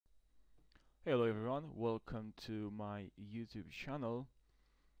Hello everyone, welcome to my YouTube channel.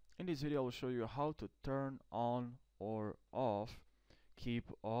 In this video I will show you how to turn on or off, keep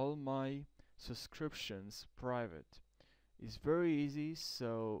all my subscriptions private. It's very easy,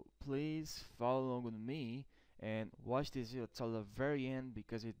 so please follow along with me and watch this video till the very end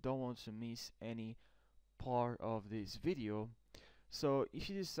because you don't want to miss any part of this video. So if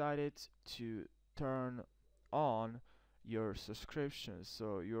you decided to turn on your subscriptions,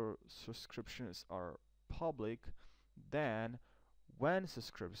 so your subscriptions are public, then when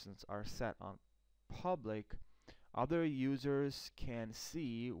subscriptions are set on public, other users can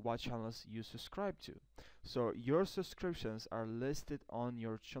see what channels you subscribe to. So your subscriptions are listed on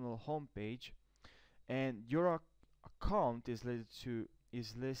your channel homepage, and your account is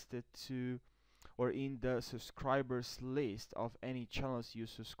listed to or in the subscribers list of any channels you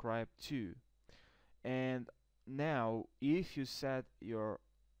subscribe to. And now if you set your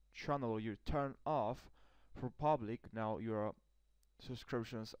channel, you turn off for public, now your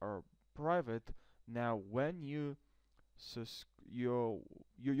subscriptions are private. Now when you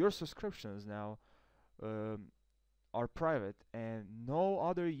your subscriptions now are private and no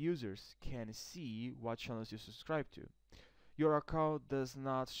other users can see what channels you subscribe to. Your account does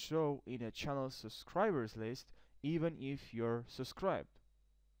not show in a channel subscribers list even if you're subscribed.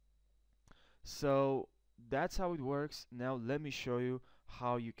 So that's how it works. Now let me show you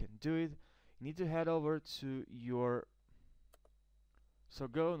how you can do it. You need to head over to your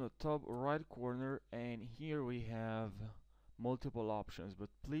go in the top right corner, and here we have multiple options, but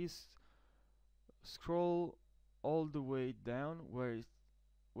please scroll all the way down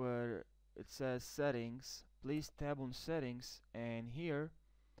where it says settings. Please tab on settings, and here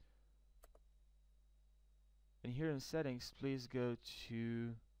in settings please go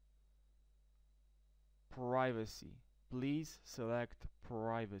to privacy. Please select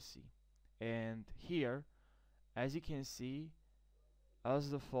privacy, and here as you can see,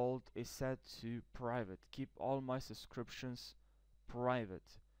 as default is set to private. Keep all my subscriptions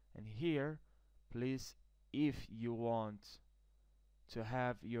private. And here please, if you want to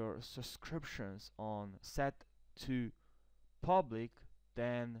have your subscriptions on set to public,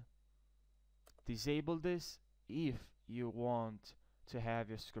 then disable this. If you want to have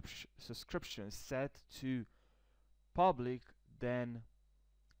your subscription set to public, then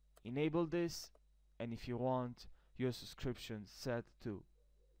enable this. And if you want your subscription set to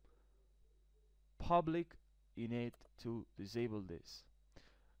public, you need to disable this.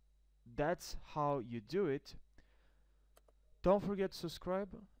 That's how you do it. Don't forget to subscribe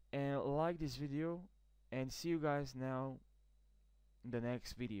and like this video, and see you guys now in the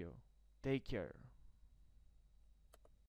next video. Take care.